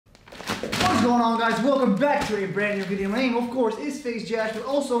What's going on, guys? Welcome back to a brand new video. My name, of course, is Face Jasper,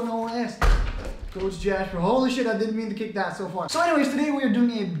 also known as Coach Jasper. Holy shit, I didn't mean to kick that so far. So anyways, today we are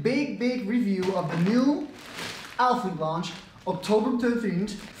doing a big review of the new Alphalete launch, October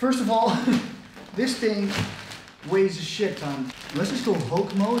 13th. First of all, this thing weighs a shit ton. Let's just go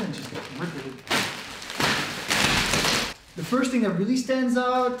Hulk mode and just rip it. The first thing that really stands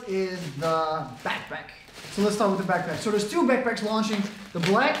out is the backpack. So let's start with the backpack. So there's two backpacks launching, the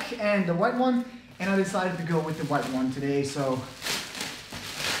black and the white one, and I decided to go with the white one today. So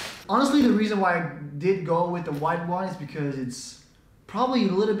honestly, the reason why I did go with the white one is because it's probably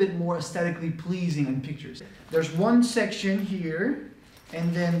a little bit more aesthetically pleasing in pictures. There's one section here,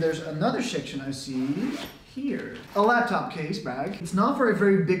 and then there's another section I see here. A laptop case bag. It's not for a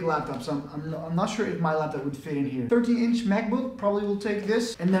very big laptop, so I'm not sure if my laptop would fit in here. 13-inch MacBook probably will take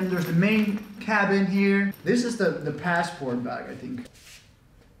this. And then there's the main cabin here. This is the passport bag, I think.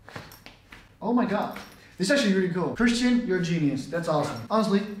 Oh my god. This is actually really cool. Christian, you're a genius. That's awesome.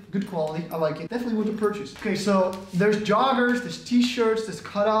 Honestly, good quality. I like it. Definitely worth the purchase. Okay, so there's joggers, there's t-shirts, there's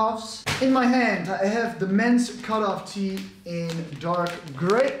cutoffs. In my hand, I have the men's cutoff tee in dark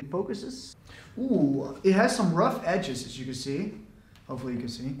gray. Focuses. Ooh, it has some rough edges, as you can see. Hopefully you can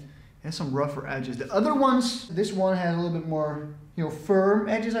see. It has some rougher edges. The other ones, this one has a little bit more, firm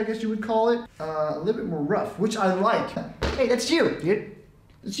edges, I guess you would call it. A little bit more rough, which I like. Hey, that's you, dude.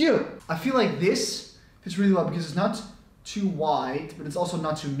 It's you. I feel like this fits really well because it's not too wide, but it's also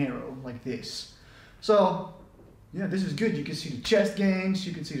not too narrow, like this. So, yeah, this is good. You can see the chest gains,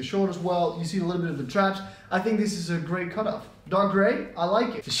 you can see the shoulders well, you see a little bit of the traps. I think this is a great cutoff. Dark gray, I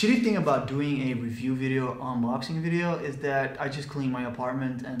like it. The shitty thing about doing a review video, unboxing video, is that I just cleaned my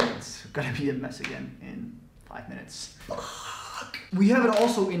apartment and it's gonna be a mess again in 5 minutes. Fuck. We have it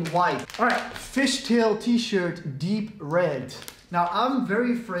also in white. All right, fishtail t-shirt, deep red. Now, I'm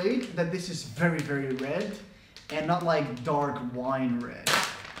very afraid that this is very red and not like dark wine red.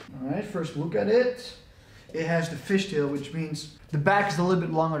 All right, first look at it. It has the fishtail, which means the back is a little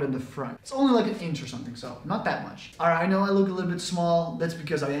bit longer than the front. It's only like 1 inch or something, so not that much. All right, I know I look a little bit small. That's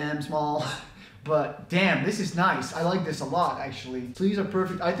because I am small. But damn, this is nice. I like this a lot, actually. Sleeves are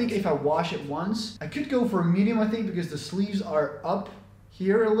perfect. I think if I wash it once, I could go for a medium, I think, because the sleeves are up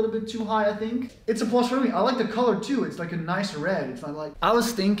here a little bit too high, I think. It's a plus for me. I like the color too. It's like a nice red. It's not like, I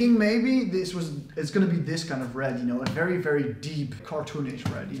was thinking maybe it's gonna be this kind of red, a very deep cartoonish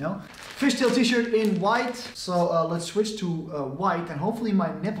red, Fishtail t-shirt in white. So let's switch to white and hopefully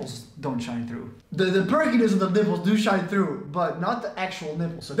my nipples don't shine through. The perkiness of the nipples do shine through, but not the actual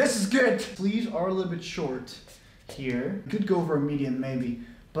nipples. So this is good. Sleeves are a little bit short here. Could go for a medium maybe.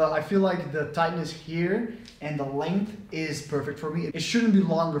 But I feel like the tightness here and the length is perfect for me. It shouldn't be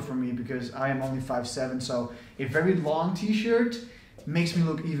longer for me because I am only 5'7", so a very long t-shirt makes me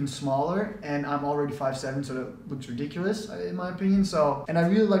look even smaller, and I'm already 5'7", so that looks ridiculous in my opinion. So, and I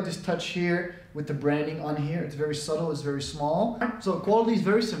really like this touch here with the branding on here. It's very subtle, it's very small. So quality is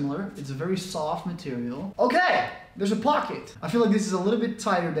very similar. It's a very soft material. Okay, there's a pocket. I feel like this is a little bit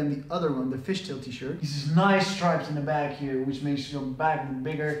tighter than the other one, the fishtail t-shirt. These nice stripes in the back here, which makes your back look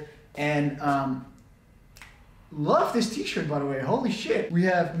bigger. And love this t-shirt, by the way. Holy shit. We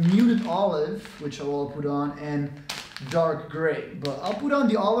have muted olive, which I will put on, and dark gray. But I'll put on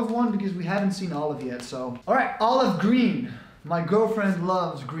the olive one because we haven't seen olive yet. So, all right, olive green. My girlfriend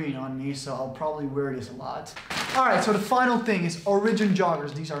loves green on me, so I'll probably wear this a lot. All right, so the final thing is Origin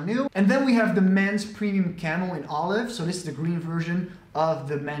joggers. These are new. And then we have the men's premium camo in olive. So this is the green version of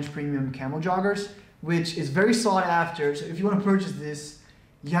the men's premium camo joggers, which is very sought after. So if you want to purchase this,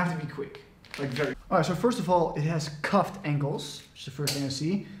 you have to be quick, like very. All right, so first of all, it has cuffed ankles, which is the first thing I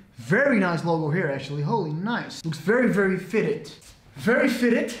see. Very nice logo here, actually. Holy nice. Looks very fitted. Very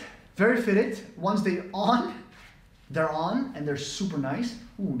fitted. Once they're on, and they're super nice.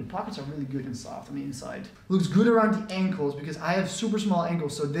 Ooh, the pockets are really good and soft on the inside. Looks good around the ankles because I have super small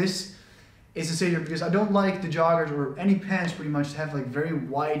ankles, so this is a savior because I don't like the joggers or any pants pretty much to have like very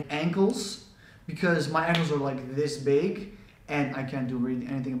wide ankles because my ankles are like this big and I can't do really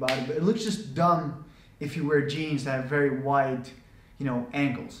anything about it. But it looks just dumb if you wear jeans that have very wide,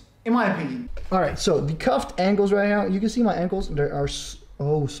 ankles, in my opinion. All right, so the cuffed ankles right now, you can see my ankles, they are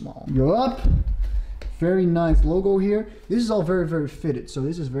so small. Go up. Very nice logo here. This is all very fitted, so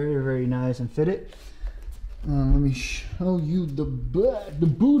this is very nice and fitted. Let me show you the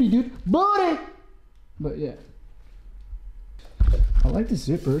booty, dude. Booty! But yeah, I like the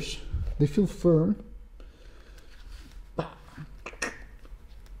zippers. They feel firm.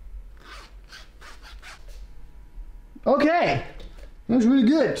 Okay, looks really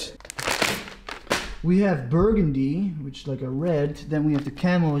good. We have burgundy, which is like a red. Then we have the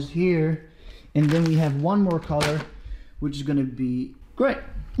camos here. And then we have one more color, which is gonna be gray.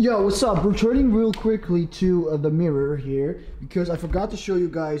 Yo, what's up? Returning real quickly to the mirror here, because I forgot to show you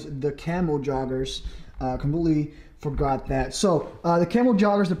guys the camo joggers. Completely forgot that. So the camo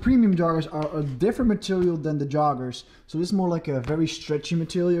joggers, the premium joggers, are a different material than the joggers. So this is more like a very stretchy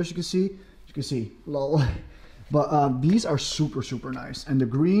material, as you can see. Lol. But these are super, super nice. And the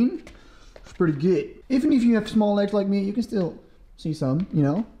green is pretty good. Even if you have small legs like me, you can still see some, you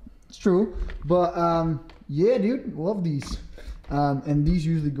know. It's true. But yeah, dude, love these. And these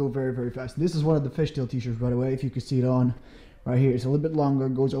usually go very, very fast. This is one of the fishtail t-shirts, by the way, if you can see it on right here. It's a little bit longer,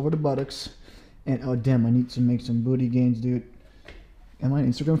 goes over the buttocks. And oh damn, I need to make some booty gains, dude. Am I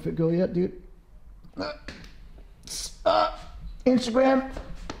Instagram fit girl yet, dude? Instagram,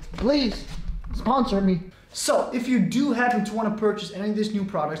 please sponsor me. So if you do happen to want to purchase any of these new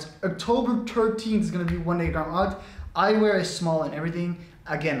products, October 13th is going to be one day I'm out. I wear a small and everything.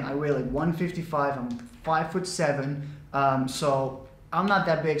 Again, I weigh like 155. I'm 5'7". So I'm not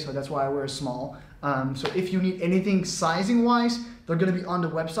that big, so that's why I wear a small. So if you need anything sizing wise, they're going to be on the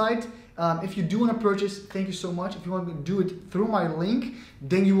website. If you do want to purchase, thank you so much. If you want to do it through my link,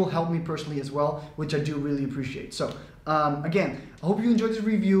 then you will help me personally as well, which I do really appreciate. So again, I hope you enjoyed this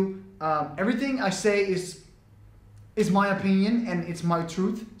review. Everything I say is my opinion and it's my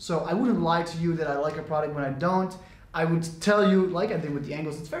truth. So I wouldn't lie to you that I like a product when I don't. I would tell you, like I did with the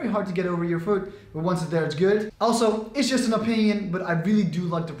angles, it's very hard to get over your foot, but once it's there, it's good. Also, it's just an opinion, but I really do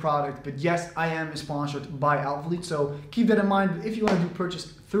like the product. But yes, I am sponsored by Alphalete, so keep that in mind. But if you want to do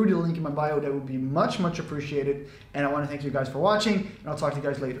purchase through the link in my bio, that would be much, much appreciated. And I want to thank you guys for watching, and I'll talk to you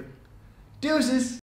guys later. Deuces!